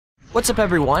What's up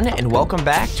everyone, and welcome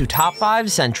back to Top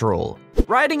 5 Central.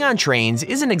 Riding on trains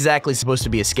isn't exactly supposed to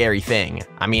be a scary thing.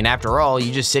 I mean, after all, you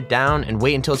just sit down and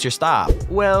wait until it's your stop.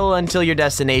 Well, until your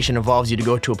destination involves you to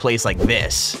go to a place like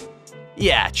this.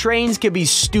 Yeah, trains can be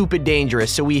stupid dangerous,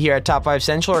 so we here at Top 5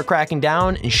 Central are cracking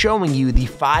down and showing you the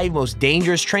 5 most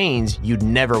dangerous trains you'd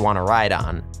never want to ride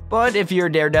on. But if you're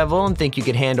a daredevil and think you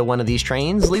could handle one of these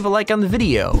trains, leave a like on the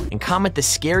video and comment the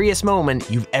scariest moment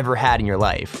you've ever had in your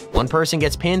life. One person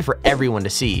gets pinned for everyone to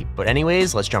see, but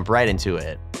anyways, let's jump right into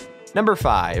it. Number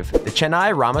 5. The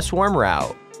Chennai Ramaswamy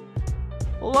Route.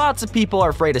 Lots of people are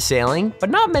afraid of sailing, but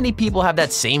not many people have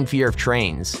that same fear of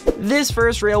trains. This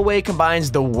first railway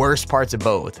combines the worst parts of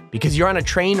both, because you're on a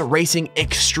train racing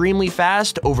extremely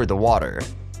fast over the water.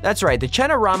 That's right, the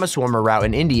Chennai Ramaswamy Route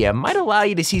in India might allow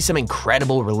you to see some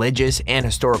incredible religious and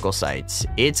historical sites.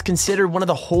 It's considered one of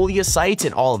the holiest sites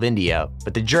in all of India,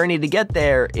 but the journey to get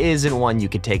there isn't one you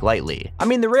could take lightly. I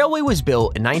mean, the railway was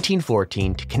built in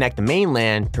 1914 to connect the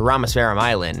mainland to Ramaswaram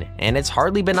Island, and it's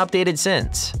hardly been updated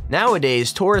since.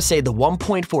 Nowadays, tourists say the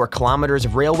 1.4 kilometers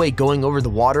of railway going over the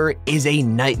water is a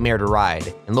nightmare to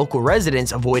ride, and local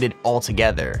residents avoid it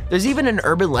altogether. There's even an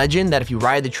urban legend that if you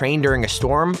ride the train during a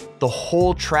storm, the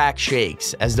whole track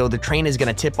shakes, as though the train is going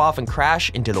to tip off and crash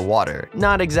into the water.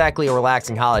 Not exactly a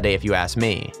relaxing holiday if you ask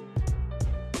me.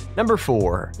 Number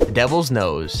 4. The Devil's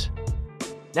Nose.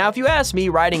 Now, if you ask me,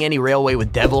 riding any railway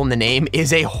with devil in the name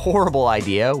is a horrible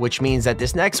idea, which means that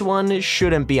this next one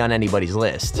shouldn't be on anybody's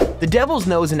list. The Devil's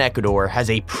Nose in Ecuador has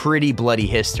a pretty bloody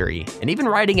history, and even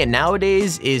riding it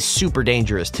nowadays is super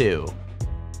dangerous too.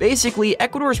 Basically,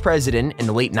 Ecuador's president in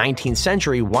the late 19th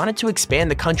century wanted to expand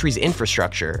the country's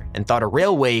infrastructure and thought a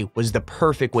railway was the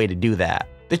perfect way to do that.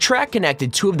 The track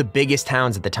connected 2 of the biggest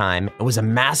towns at the time and was a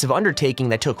massive undertaking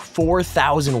that took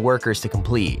 4,000 workers to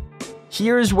complete.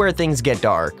 Here's where things get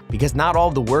dark, because not all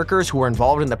of the workers who were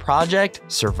involved in the project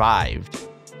survived.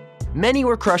 Many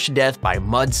were crushed to death by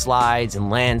mudslides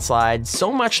and landslides,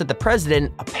 so much that the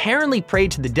president apparently prayed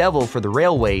to the devil for the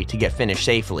railway to get finished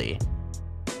safely.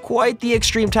 Quite the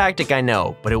extreme tactic, I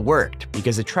know, but it worked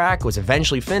because the track was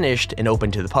eventually finished and open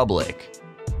to the public.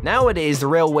 Nowadays, the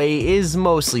railway is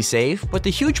mostly safe, but the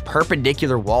huge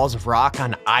perpendicular walls of rock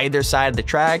on either side of the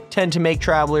track tend to make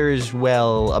travelers,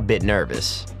 well, a bit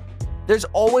nervous. There's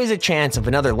always a chance of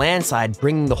another landslide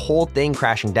bringing the whole thing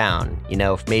crashing down, you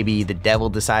know, if maybe the devil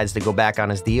decides to go back on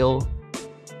his deal.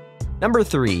 Number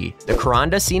 3. The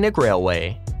Kuranda Scenic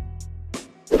Railway.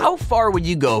 How far would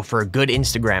you go for a good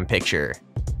Instagram picture?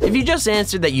 If you just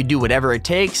answered that you do whatever it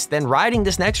takes, then riding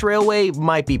this next railway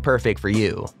might be perfect for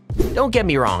you. Don't get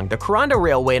me wrong, the Kuranda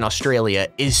Railway in Australia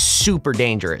is super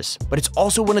dangerous, but it's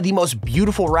also one of the most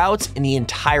beautiful routes in the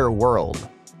entire world.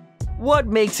 What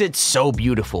makes it so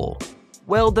beautiful?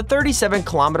 Well, the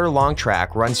 37-kilometer long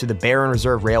track runs through the Barron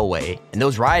Reserve Railway, and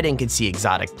those riding can see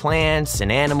exotic plants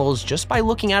and animals just by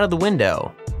looking out of the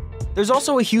window. There's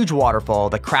also a huge waterfall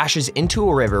that crashes into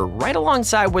a river right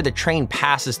alongside where the train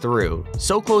passes through,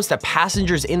 so close that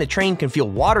passengers in the train can feel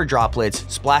water droplets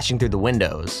splashing through the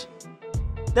windows.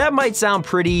 That might sound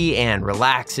pretty and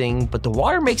relaxing, but the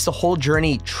water makes the whole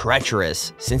journey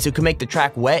treacherous, since it can make the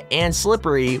track wet and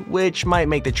slippery, which might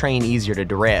make the train easier to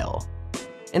derail.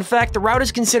 In fact, the route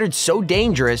is considered so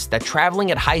dangerous that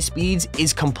traveling at high speeds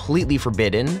is completely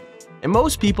forbidden, and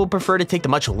most people prefer to take the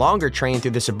much longer train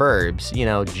through the suburbs, you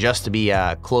know, just to be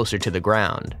closer to the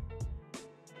ground.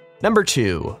 Number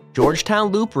 2.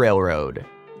 Georgetown Loop Railroad.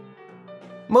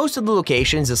 Most of the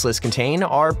locations this list contain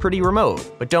are pretty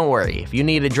remote, but don't worry, if you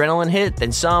need an adrenaline hit,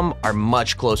 then some are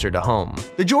much closer to home.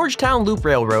 The Georgetown Loop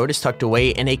Railroad is tucked away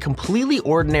in a completely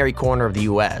ordinary corner of the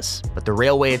US, but the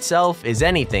railway itself is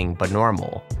anything but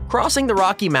normal. Crossing the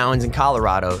Rocky Mountains in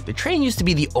Colorado, the train used to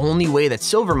be the only way that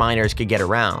silver miners could get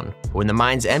around. But when the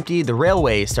mines emptied, the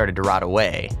railway started to rot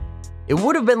away. It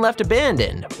would have been left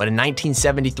abandoned, but in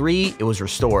 1973, it was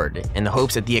restored, in the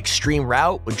hopes that the extreme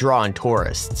route would draw in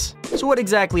tourists. So what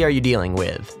exactly are you dealing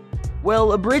with?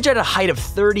 Well, a bridge at a height of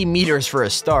 30 meters for a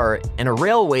start, and a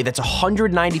railway that's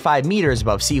 195 meters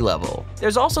above sea level.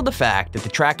 There's also the fact that the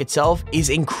track itself is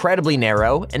incredibly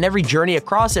narrow, and every journey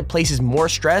across it places more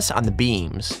stress on the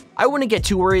beams. I wouldn't get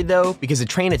too worried though, because the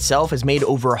train itself has made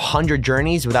over 100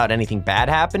 journeys without anything bad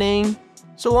happening.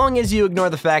 So long as you ignore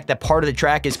the fact that part of the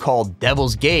track is called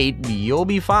Devil's Gate, you'll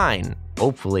be fine,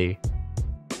 hopefully.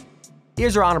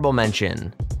 Here's our honorable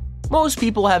mention. Most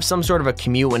people have some sort of a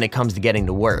commute when it comes to getting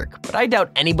to work, but I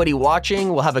doubt anybody watching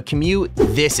will have a commute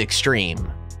this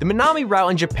extreme. The Minami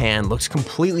route in Japan looks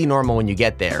completely normal when you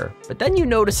get there, but then you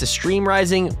notice a stream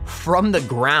rising from the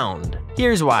ground.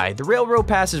 Here's why. The railroad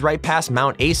passes right past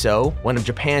Mount Aso, one of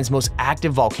Japan's most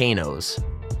active volcanoes.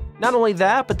 Not only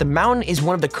that, but the mountain is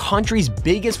one of the country's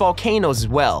biggest volcanoes as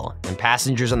well, and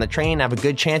passengers on the train have a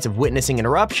good chance of witnessing an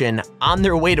eruption on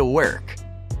their way to work.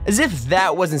 As if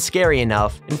that wasn't scary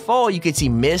enough, in fall you could see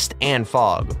mist and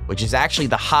fog, which is actually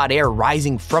the hot air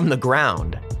rising from the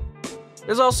ground.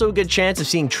 There's also a good chance of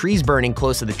seeing trees burning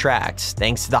close to the tracks,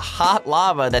 thanks to the hot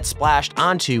lava that splashed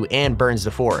onto and burns the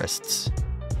forests.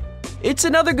 It's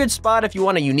another good spot if you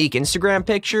want a unique Instagram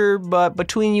picture, but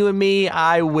between you and me,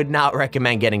 I would not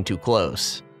recommend getting too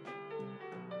close.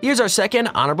 Here's our second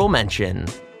honorable mention.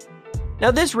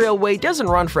 Now, this railway doesn't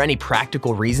run for any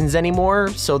practical reasons anymore,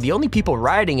 so the only people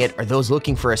riding it are those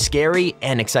looking for a scary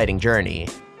and exciting journey.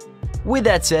 With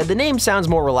that said, the name sounds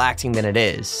more relaxing than it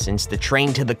is, since the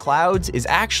Train to the Clouds is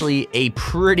actually a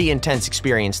pretty intense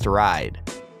experience to ride.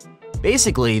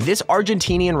 Basically, this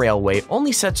Argentinian railway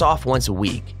only sets off once a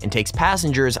week and takes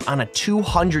passengers on a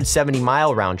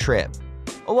 270-mile round trip.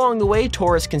 Along the way,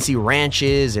 tourists can see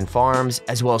ranches and farms,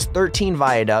 as well as 13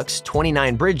 viaducts,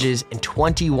 29 bridges, and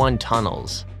 21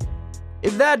 tunnels.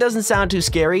 If that doesn't sound too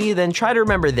scary, then try to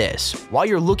remember this. While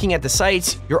you're looking at the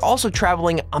sights, you're also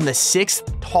traveling on the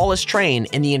 6th tallest train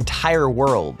in the entire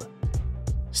world.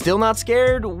 Still not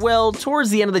scared? Well, towards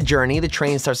the end of the journey, the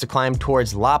train starts to climb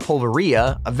towards La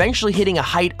Polveria, eventually hitting a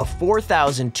height of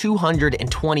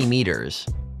 4,220 meters.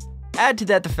 Add to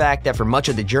that the fact that for much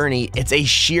of the journey, it's a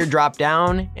sheer drop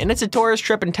down, and it's a tourist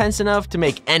trip intense enough to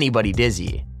make anybody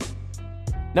dizzy.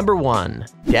 Number 1.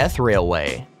 Death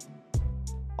Railway.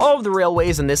 All of the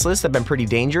railways on this list have been pretty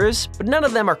dangerous, but none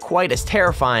of them are quite as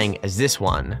terrifying as this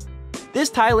one. This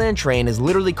Thailand train is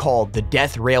literally called the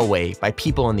Death Railway by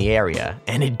people in the area,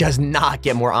 and it does not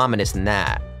get more ominous than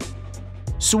that.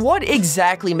 So what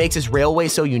exactly makes this railway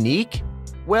so unique?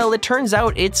 Well, it turns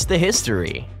out it's the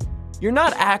history. You're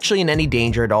not actually in any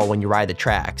danger at all when you ride the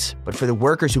tracks, but for the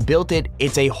workers who built it,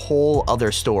 it's a whole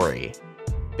other story.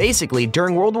 Basically,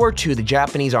 during World War II, the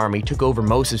Japanese army took over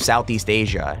most of Southeast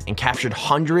Asia and captured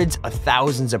hundreds of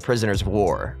thousands of prisoners of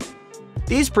war.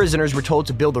 These prisoners were told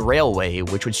to build a railway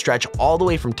which would stretch all the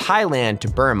way from Thailand to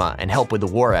Burma and help with the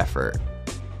war effort.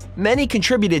 Many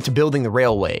contributed to building the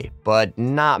railway, but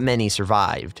not many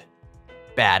survived.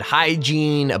 Bad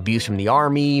hygiene, abuse from the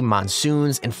army,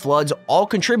 monsoons, and floods all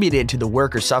contributed to the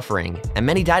workers' suffering, and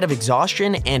many died of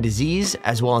exhaustion and disease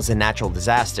as well as the natural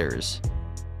disasters.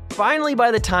 Finally,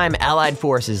 by the time Allied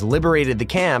forces liberated the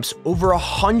camps, over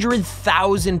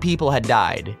 100,000 people had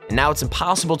died, and now it's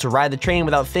impossible to ride the train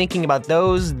without thinking about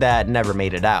those that never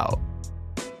made it out.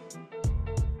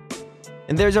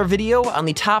 And there's our video on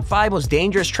the top 5 most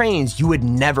dangerous trains you would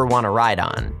never want to ride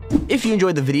on. If you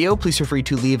enjoyed the video, please feel free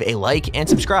to leave a like and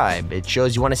subscribe. It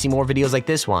shows you want to see more videos like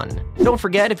this one. Don't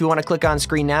forget, if you want to click on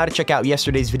screen now to check out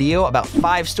yesterday's video about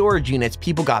 5 storage units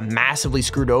people got massively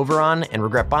screwed over on and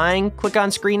regret buying, click on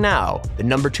screen now. The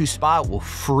number 2 spot will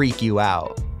freak you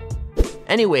out.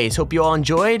 Anyways, hope you all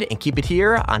enjoyed and keep it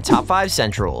here on Top 5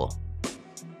 Central.